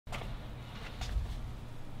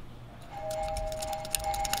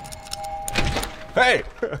Hey,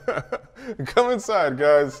 come inside,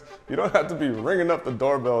 guys. You don't have to be ringing up the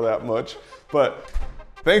doorbell that much, but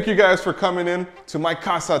thank you guys for coming in to my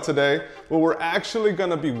casa today, where we're actually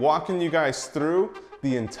gonna be walking you guys through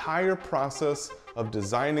the entire process of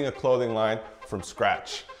designing a clothing line from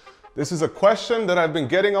scratch. This is a question that I've been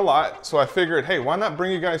getting a lot, so I figured, hey, why not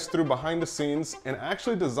bring you guys through behind the scenes and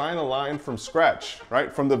actually design a line from scratch,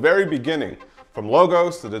 right? From the very beginning, from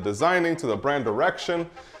logos to the designing to the brand direction.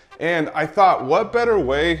 And I thought, what better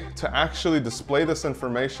way to actually display this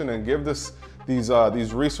information and give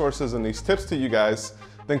these resources and these tips to you guys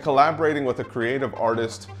than collaborating with a creative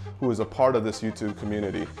artist who is a part of this YouTube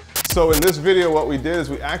community. So in this video, what we did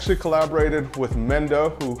is we actually collaborated with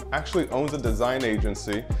Mendo, who actually owns a design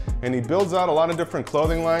agency, and he builds out a lot of different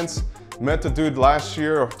clothing lines. Met the dude last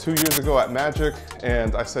year or 2 years ago at Magic,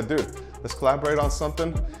 and I said, dude, let's collaborate on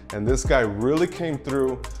something. And this guy really came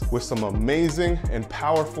through with some amazing and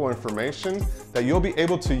powerful information that you'll be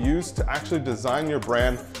able to use to actually design your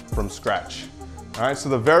brand from scratch. All right, so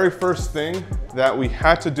the very first thing that we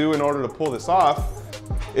had to do in order to pull this off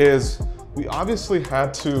is we obviously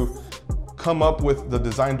had to come up with the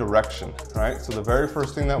design direction, right? So the very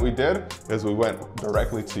first thing that we did is we went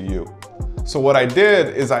directly to you. So what I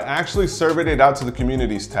did is I actually surveyed it out to the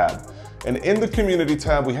communities tab. And in the community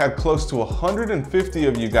tab, we had close to 150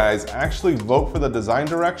 of you guys actually vote for the design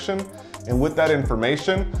direction. And with that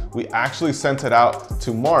information, we actually sent it out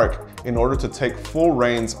to Mark in order to take full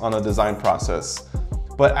reins on a design process.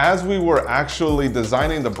 But as we were actually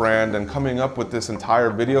designing the brand and coming up with this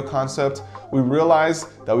entire video concept, we realized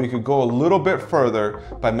that we could go a little bit further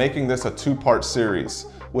by making this a two-part series.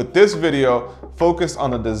 With this video focused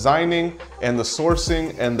on the designing and the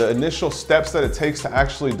sourcing and the initial steps that it takes to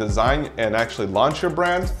actually design and actually launch your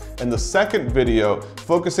brand. And the second video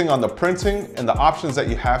focusing on the printing and the options that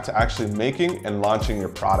you have to actually making and launching your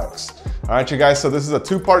products. All right, you guys, so this is a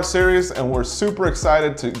two-part series and we're super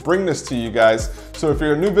excited to bring this to you guys. So if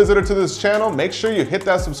you're a new visitor to this channel, make sure you hit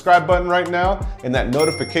that subscribe button right now and that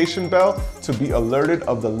notification bell to be alerted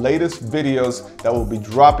of the latest videos that will be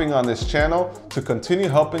dropping on this channel to continue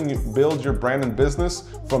helping you build your brand and business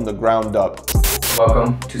from the ground up.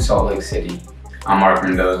 Welcome to Salt Lake City. I'm Mark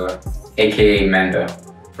Mendoza, aka Mendo.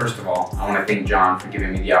 First of all, I want to thank John for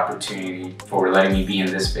giving me the opportunity for letting me be in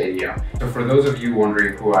this video. So for those of you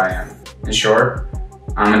wondering who I am, in short,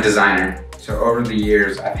 I'm a designer. So over the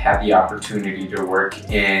years, I've had the opportunity to work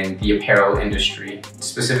in the apparel industry,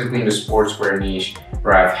 specifically in the sportswear niche,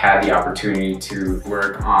 where I've had the opportunity to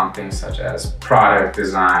work on things such as product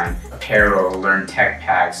design, apparel, learn tech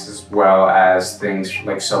packs, as well as things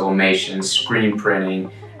like sublimation, screen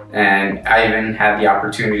printing, and I even had the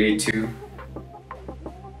opportunity to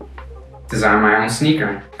design my own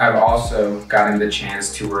sneaker. I've also gotten the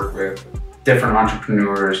chance to work with different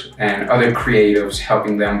entrepreneurs and other creatives,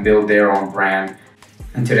 helping them build their own brand.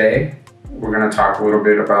 And today, we're gonna talk a little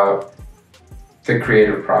bit about the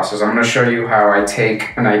creative process. I'm gonna show you how I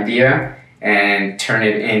take an idea and turn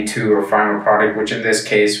it into a final product, which in this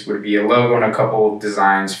case would be a logo and a couple of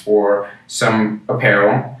designs for some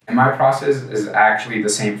apparel. And my process is actually the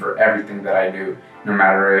same for everything that I do. No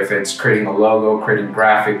matter if it's creating a logo, creating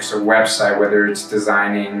graphics, or website, whether it's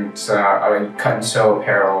designing cut and sew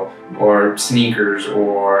apparel or sneakers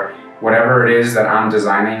or whatever it is that I'm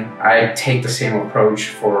designing, I take the same approach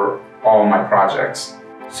for all my projects.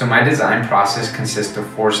 So my design process consists of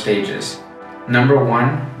 4 stages. Number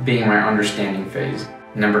 1 being my understanding phase.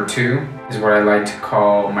 Number 2 is what I like to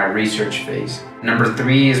call my research phase. Number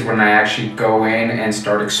 3 is when I actually go in and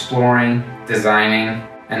start exploring, designing,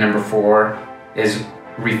 and number 4 is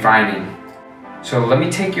refining. So let me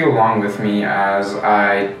take you along with me as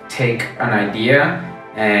I take an idea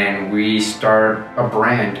and we start a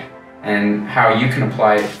brand and how you can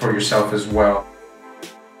apply it for yourself as well.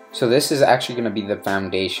 So this is actually going to be the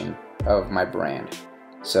foundation of my brand.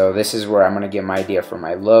 So this is where I'm going to get my idea for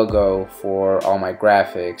my logo, for all my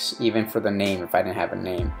graphics, even for the name if I didn't have a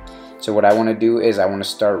name. So what I want to do is I want to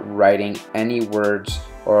start writing any words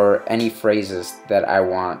or any phrases that I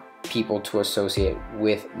want people to associate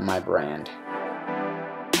with my brand.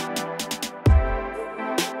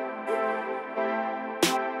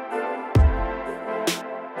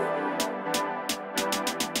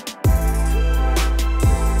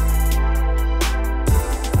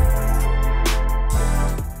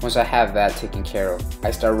 Once I have that taken care of,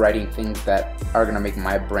 I start writing things that are going to make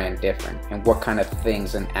my brand different and what kind of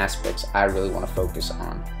things and aspects I really want to focus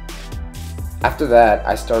on. After that,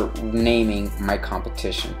 I start naming my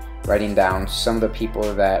competition, writing down some of the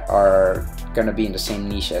people that are going to be in the same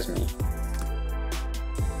niche as me.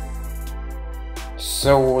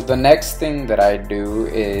 So the next thing that I do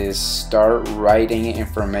is start writing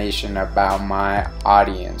information about my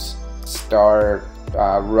audience. Start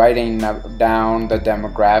writing down the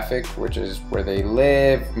demographic, which is where they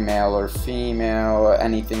live, male or female,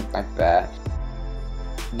 anything like that.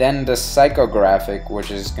 Then the psychographic,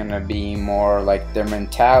 which is going to be more like their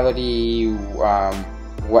mentality,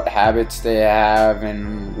 what habits they have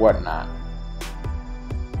and whatnot.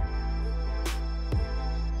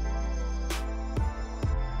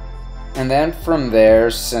 And then from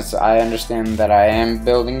there, since I understand that I am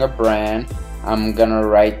building a brand, I'm gonna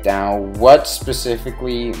write down what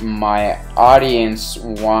specifically my audience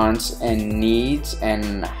wants and needs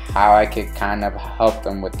and how I could kind of help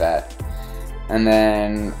them with that. And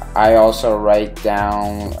then I also write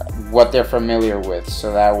down what they're familiar with,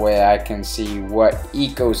 so that way I can see what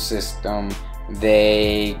ecosystem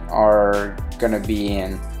they are gonna be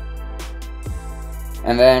in.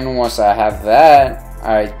 And then once I have that,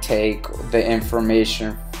 I take the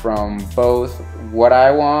information from both what I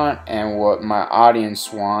want and what my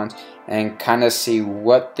audience wants and kind of see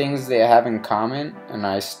what things they have in common, and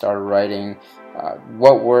I start writing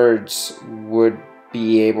what words would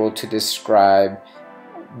be able to describe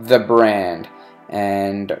the brand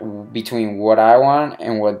and between what I want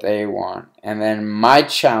and what they want. And then my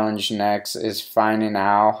challenge next is finding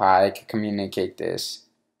out how I can communicate this.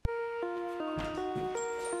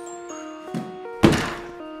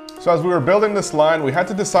 So as we were building this line, we had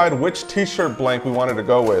to decide which t-shirt blank we wanted to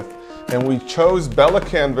go with. And we chose Bella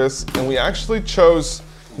Canvas, and we actually chose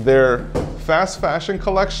their fast fashion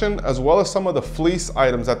collection as well as some of the fleece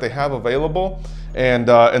items that they have available. And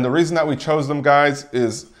the reason that we chose them, guys,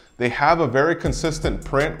 is they have a very consistent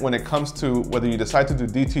print when it comes to whether you decide to do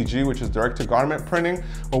DTG, which is direct to garment printing,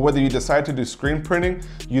 or whether you decide to do screen printing.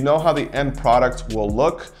 You know how the end product will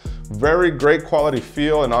look. Very great quality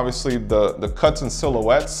feel, and obviously the cuts and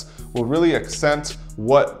silhouettes will really accent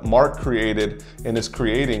what Mark created and is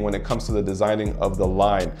creating when it comes to the designing of the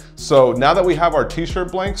line. So now that we have our t-shirt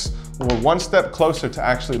blanks, we're one step closer to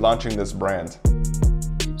actually launching this brand.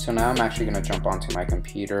 So now I'm actually going to jump onto my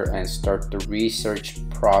computer and start the research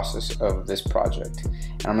process of this project.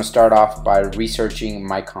 And I'm going to start off by researching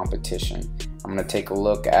my competition. I'm going to take a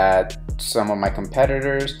look at some of my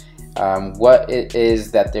competitors, what it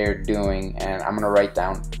is that they're doing, and I'm going to write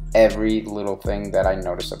down every little thing that I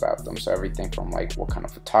notice about them. So everything from like what kind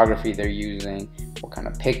of photography they're using, what kind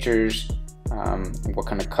of pictures, what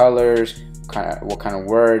kind of colors, what kind of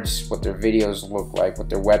words, what their videos look like, what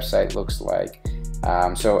their website looks like.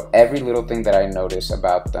 So every little thing that I notice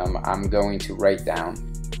about them, I'm going to write down.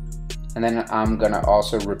 And then I'm gonna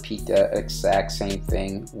also repeat the exact same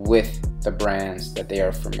thing with the brands that they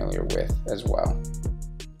are familiar with as well.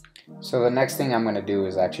 So the next thing I'm gonna do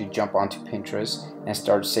is actually jump onto Pinterest and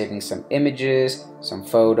start saving some images, some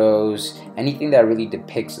photos, anything that really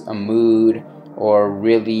depicts a mood or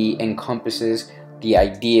really encompasses the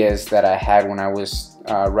ideas that I had when I was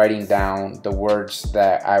writing down the words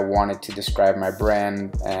that I wanted to describe my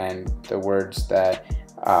brand and the words that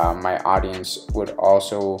my audience would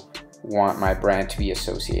also want my brand to be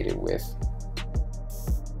associated with.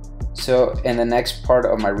 So in the next part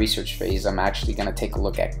of my research phase, I'm actually going to take a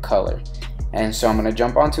look at color. And so I'm going to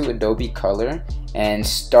jump onto Adobe Color and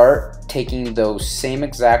start taking those same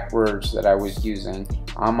exact words that I was using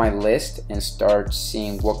on my list and start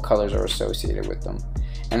seeing what colors are associated with them.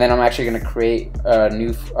 And then I'm actually going to create a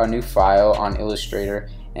new file on Illustrator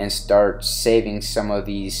and start saving some of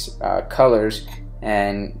these colors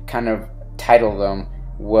and kind of title them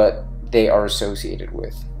what they are associated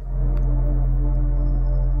with.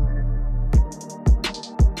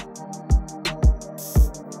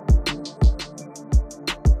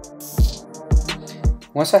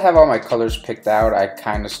 Once I have all my colors picked out, I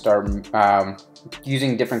kind of start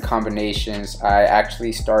using different combinations. I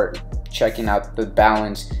actually start checking out the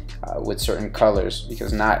balance with certain colors,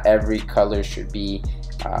 because not every color should be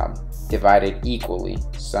divided equally.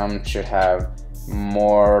 Some should have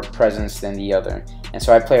more presence than the other. And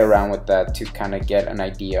so I play around with that to kind of get an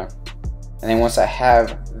idea. And then once I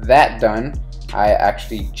have that done, I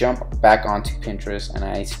actually jump back onto Pinterest and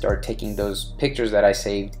I start taking those pictures that I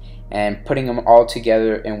saved and putting them all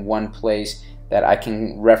together in one place that I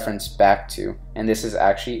can reference back to. And this is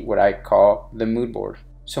actually what I call the mood board.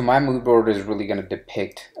 So my mood board is really going to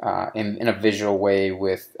depict in a visual way,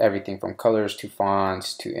 with everything from colors to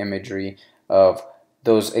fonts to imagery of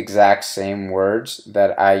those exact same words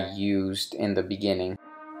that I used in the beginning.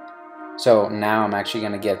 So now I'm actually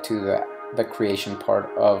going to get to the creation part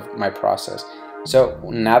of my process. So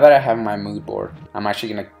now that I have my mood board, I'm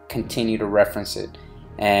actually going to continue to reference it.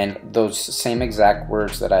 And those same exact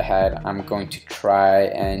words that I had, I'm going to try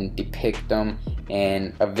and depict them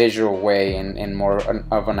in a visual way and in more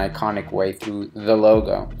of an iconic way through the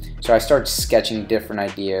logo. So I start sketching different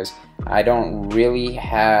ideas. I don't really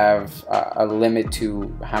have a limit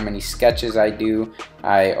to how many sketches I do.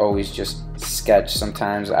 I always just sketch.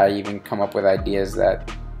 Sometimes I even come up with ideas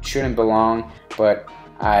that shouldn't belong, but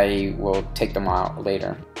I will take them out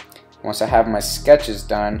later. Once I have my sketches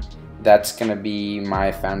done, that's going to be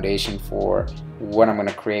my foundation for what I'm going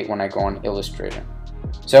to create when I go on Illustrator.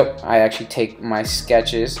 So I actually take my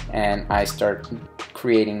sketches and I start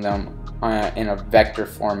creating them in a vector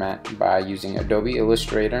format by using Adobe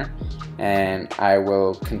Illustrator, and I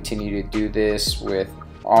will continue to do this with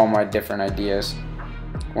all my different ideas.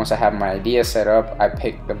 Once I have my idea set up, I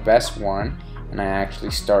pick the best one and I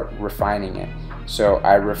actually start refining it. So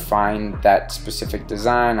I refine that specific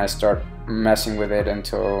design, I start messing with it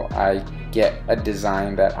until I get a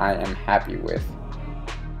design that I am happy with.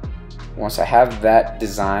 Once I have that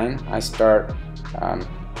design, I start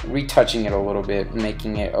retouching it a little bit,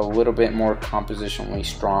 making it a little bit more compositionally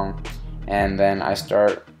strong, and then I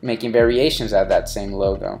start making variations of that same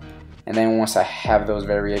logo. And then once I have those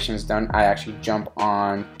variations done, I actually jump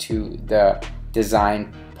on to the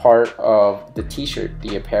design part of the t-shirt,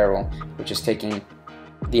 the apparel, which is taking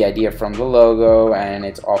the idea from the logo, and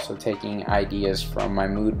it's also taking ideas from my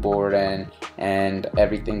mood board and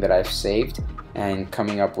everything that I've saved, and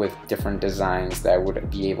coming up with different designs that would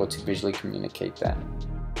be able to visually communicate that.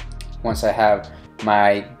 Once I have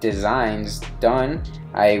my designs done,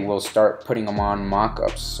 I will start putting them on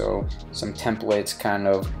mock-ups. So some templates, kind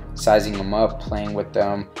of sizing them up, playing with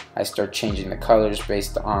them. I start changing the colors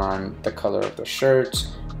based on the color of the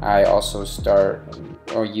shirts. I also start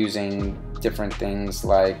using different things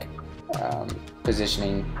like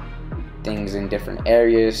positioning things in different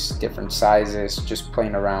areas, different sizes, just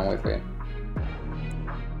playing around with it.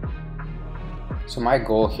 So my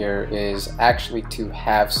goal here is actually to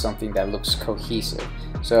have something that looks cohesive.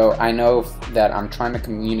 So I know that I'm trying to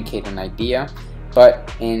communicate an idea,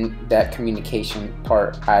 but in that communication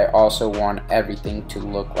part, I also want everything to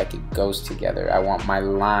look like it goes together. I want my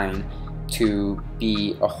line to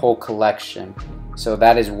be a whole collection. So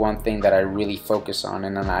that is one thing that I really focus on,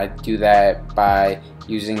 and then I do that by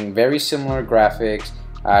using very similar graphics.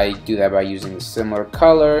 I do that by using a similar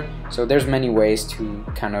color. So there's many ways to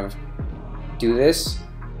kind of do this.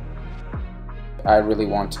 I really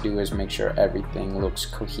want to do is make sure everything looks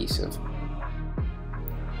cohesive.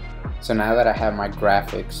 So now that I have my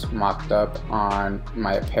graphics mocked up on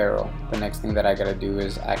my apparel, the next thing that I gotta do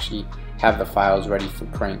is actually have the files ready for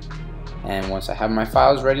print. And once I have my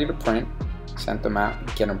files ready to print, send them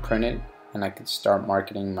out, get them printed, and I can start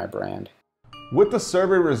marketing my brand. With the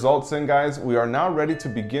survey results in, guys, we are now ready to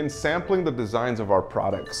begin sampling the designs of our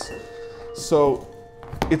products. So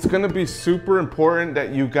it's gonna be super important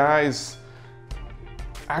that you guys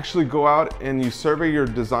actually go out and you survey your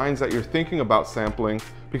designs that you're thinking about sampling,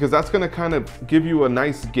 because that's gonna kind of give you a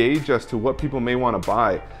nice gauge as to what people may wanna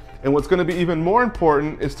buy. And what's gonna be even more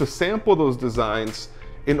important is to sample those designs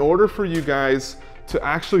in order for you guys to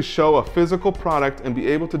actually show a physical product and be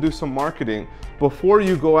able to do some marketing before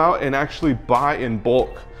you go out and actually buy in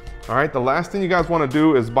bulk. All right, the last thing you guys wanna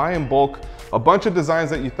do is buy in bulk a bunch of designs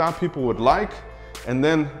that you thought people would like, and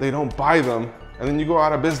then they don't buy them, and then you go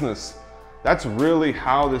out of business. That's really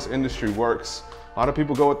how this industry works. A lot of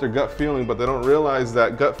people go with their gut feeling, but they don't realize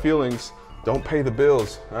that gut feelings don't pay the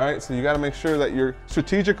bills, all right? So you gotta make sure that you're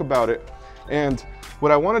strategic about it. And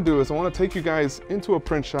what I wanna do is I wanna take you guys into a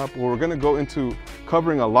print shop where we're gonna go into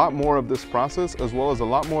covering a lot more of this process, as well as a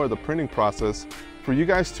lot more of the printing process, for you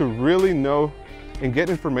guys to really know and get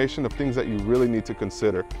information of things that you really need to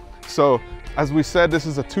consider. So as we said, this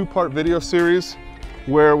is a two-part video series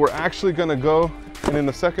where we're actually gonna go, and in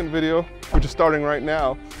the second video, which is starting right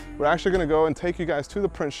now, we're actually gonna go and take you guys to the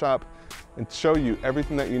print shop and show you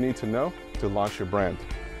everything that you need to know to launch your brand.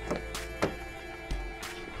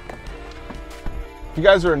 If you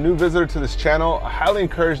guys are a new visitor to this channel, I highly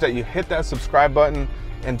encourage that you hit that subscribe button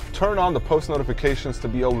and turn on the post notifications to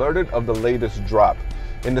be alerted of the latest drop.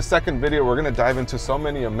 In the second video, we're gonna dive into so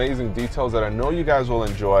many amazing details that I know you guys will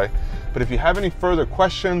enjoy. But if you have any further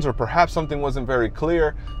questions, or perhaps something wasn't very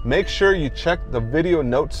clear, make sure you check the video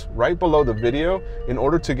notes right below the video in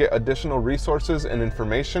order to get additional resources and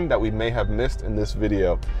information that we may have missed in this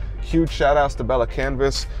video. Huge shout outs to Bella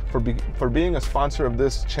Canvas for being a sponsor of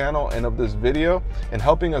this channel and of this video and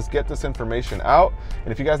helping us get this information out.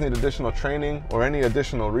 And if you guys need additional training or any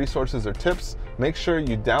additional resources or tips, make sure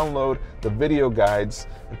you download the video guides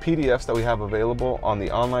and PDFs that we have available on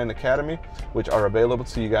the online academy, which are available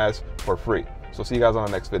to you guys for free. So see you guys on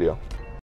the next video.